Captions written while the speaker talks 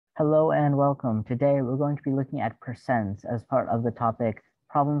Hello and welcome. Today we're going to be looking at percents as part of the topic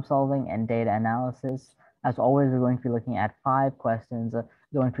problem solving and data analysis. As always, we're going to be looking at 5 questions,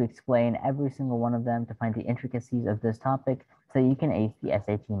 going to explain every single one of them to find the intricacies of this topic so you can ace the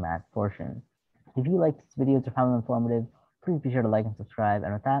SAT math portion. If you like these videos or found them informative, please be sure to like and subscribe.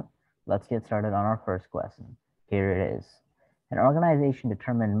 And with that, let's get started on our first question. Here it is. An organization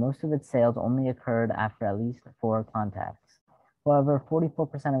determined most of its sales only occurred after at least 4 contacts. However,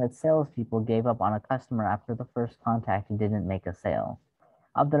 44% of its salespeople gave up on a customer after the first contact and didn't make a sale.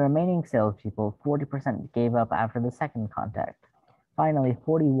 Of the remaining salespeople, 40% gave up after the second contact. Finally,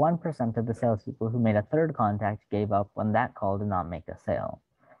 41% of the salespeople who made a third contact gave up when that call did not make a sale.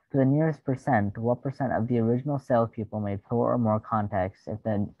 For the nearest percent, what percent of the original salespeople made 4 or more contacts if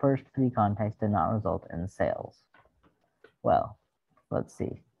the first 3 contacts did not result in sales? Well, let's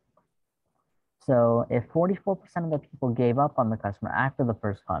see. So if 44% of the people gave up on the customer after the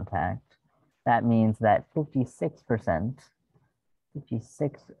first contact, that means that 56%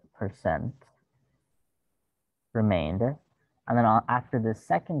 remained. And then after the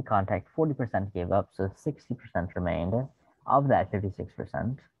second contact, 40% gave up, so 60% remained of that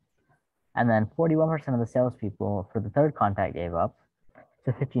 56%. And then 41% of the salespeople for the third contact gave up,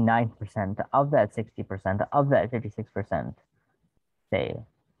 so 59% of that 60%, of that 56% stayed.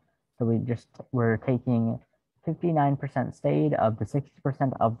 So we're taking 59% stayed of the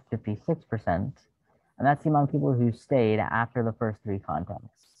 60% of 56%, and that's the amount of people who stayed after the first 3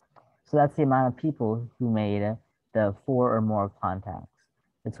 contacts. So that's the amount of people who made the 4 or more contacts.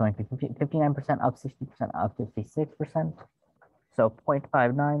 It's going to be 59% of 60% of 56%. So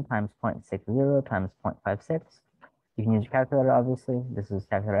 0.59 times 0.60 times 0.56. You can use your calculator, obviously. This is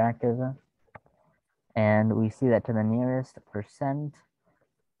calculator active. And we see that to the nearest percent.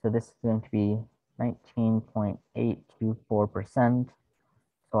 So this is going to be 19.824%.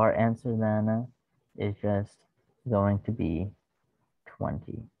 So our answer then is just going to be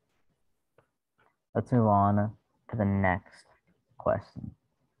 20. Let's move on to the next question.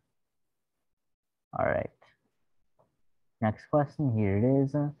 All right. Next question, here it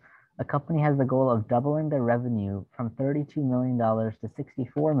is. A company has the goal of doubling their revenue from $32 million to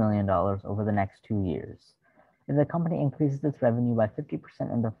 $64 million over the next 2 years. If the company increases its revenue by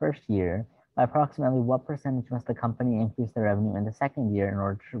 50% in the first year, by approximately what percentage must the company increase their revenue in the second year in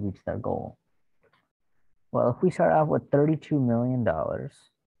order to reach their goal? Well, if we start off with $32 million,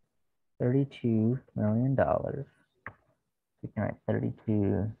 we can write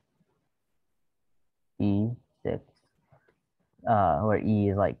 32 E6, where E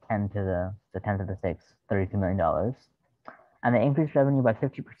is like 10 to the 10 to the 6, $32 million. And they increase revenue by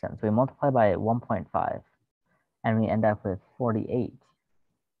 50%. So we multiply by 1.5. And we end up with 48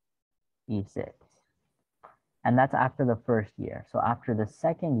 E6. And that's after the first year. So after the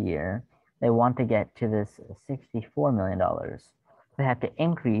second year, they want to get to this $64 million. They have to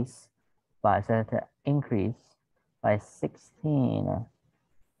increase by, $16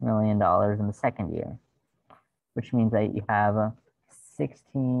 million in the second year, which means that you have a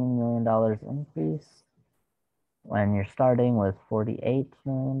 $16 million increase when you're starting with $48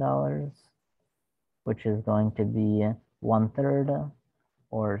 million, which is going to be 1/3,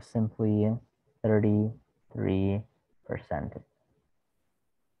 or simply 33%.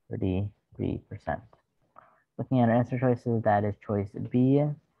 33%. Looking at our answer choices, that is choice B,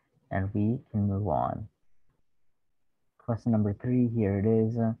 and we can move on. Question number 3, here it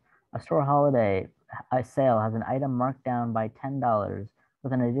is. A store holiday sale has an item marked down by $10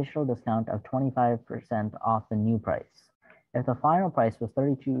 with an additional discount of 25% off the new price. If the final price was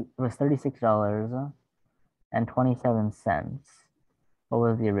 $36.27, what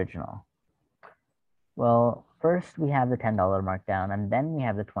was the original? Well, first we have the $10 markdown, and then we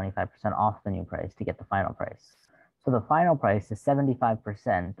have the 25% off the new price to get the final price. So the final price is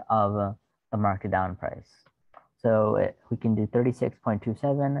 75% of the marked down price. So we can do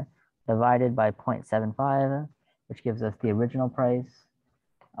 36.27 divided by 0.75, which gives us the original price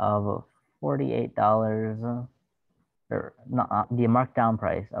of $48, or not, the markdown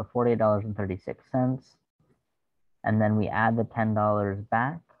price of $48.36. And then we add the $10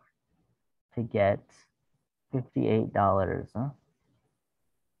 back to get $58.36.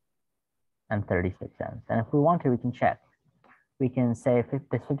 And if we want to, we can check. We can say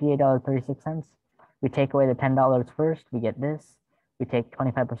this $58.36, we take away the $10 first, we get this. We take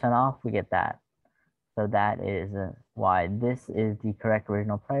 25% off, we get that. So that is why this is the correct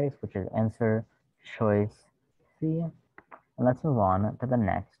original price, which is answer choice C. And let's move on to the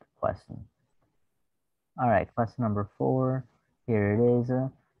next question. All right, question number 4. Here it is.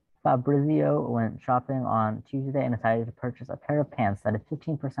 Fabrizio went shopping on Tuesday and decided to purchase a pair of pants that is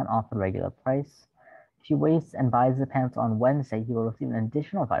 15% off the regular price. If he waits and buys the pants on Wednesday, he will receive an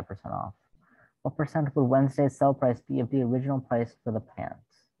additional 5% off. What percent would Wednesday's sell price be of the original price for the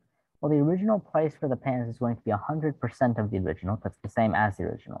pants? Well, the original price for the pants is going to be 100% of the original. That's the same as the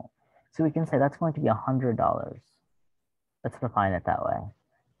original. So we can say that's going to be $100. Let's define it that way.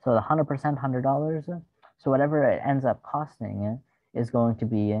 So the 100%, $100. So whatever it ends up costing is going to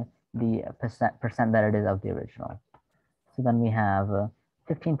be the percent that it is of the original. So then we have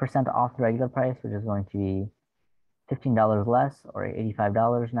 15% off the regular price, which is going to be $15 less, or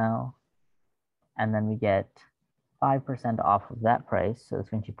 $85 now. And then we get 5% off of that price. So it's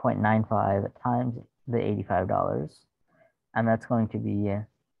going to be 0.95 times the $85. And that's going to be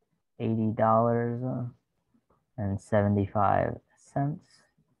 $80.75. So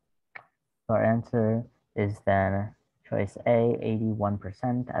our answer is then choice A,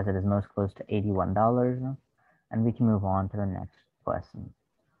 81%, as it is most close to $81. And we can move on to the next question.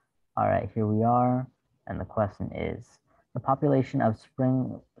 All right, here we are. And the question is, the population of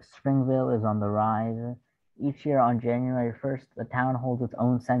Springville is on the rise. Each year on January 1st, the town holds its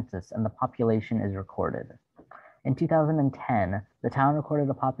own census and the population is recorded. In 2010, the town recorded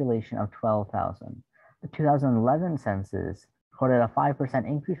a population of 12,000. The 2011 census recorded a 5%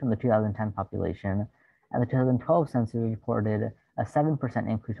 increase from the 2010 population, and the 2012 census recorded a 7%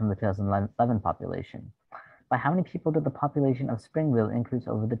 increase from the 2011 population. By how many people did the population of Springville increase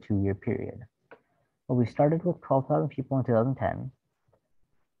over the 2-year period? Well, we started with 12,000 people in 2010,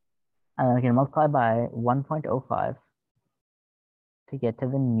 and then we can multiply by 1.05 to get to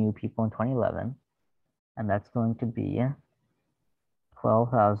the new people in 2011, and that's going to be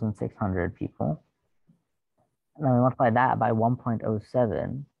 12,600 people. And then we multiply that by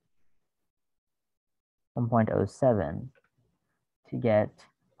 1.07 to get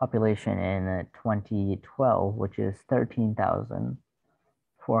population in 2012, which is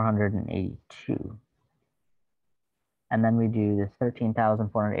 13,482. And then we do this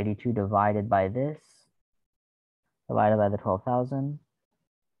 13,482 divided by this, divided by the 12,000,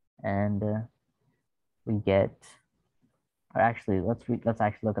 and we get, or actually, let's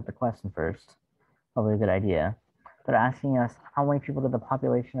actually look at the question first. Probably a good idea. They're asking us how many people did the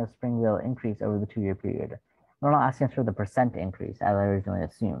population of Springville increase over the 2-year period. They're not asking us for the percent increase, as I originally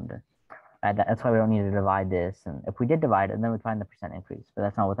assumed. Right? That's why we don't need to divide this. And if we did divide it, then we'd find the percent increase. But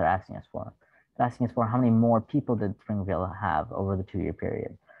that's not what they're asking us for. They're asking us for how many more people did Springville have over the 2-year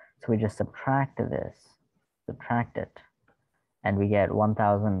period. So we just subtract this, subtract it, and we get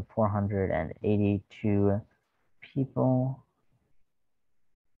 1,482 people.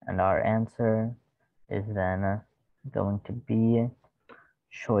 And our answer is then going to be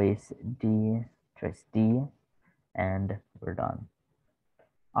choice D, and we're done.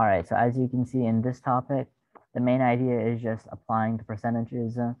 All right, so as you can see in this topic, the main idea is just applying the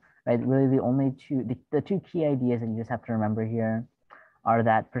percentages, right? Really the only the two key ideas that you just have to remember here are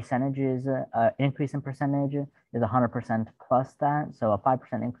that percentages, increase in percentage is 100% plus that. So a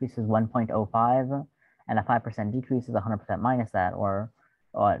 5% increase is 1.05, and a 5% decrease is 100% minus that, or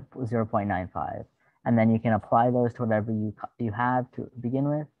 0.95. And then you can apply those to whatever you have to begin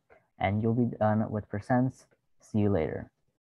with, and you'll be done with percents. See you later.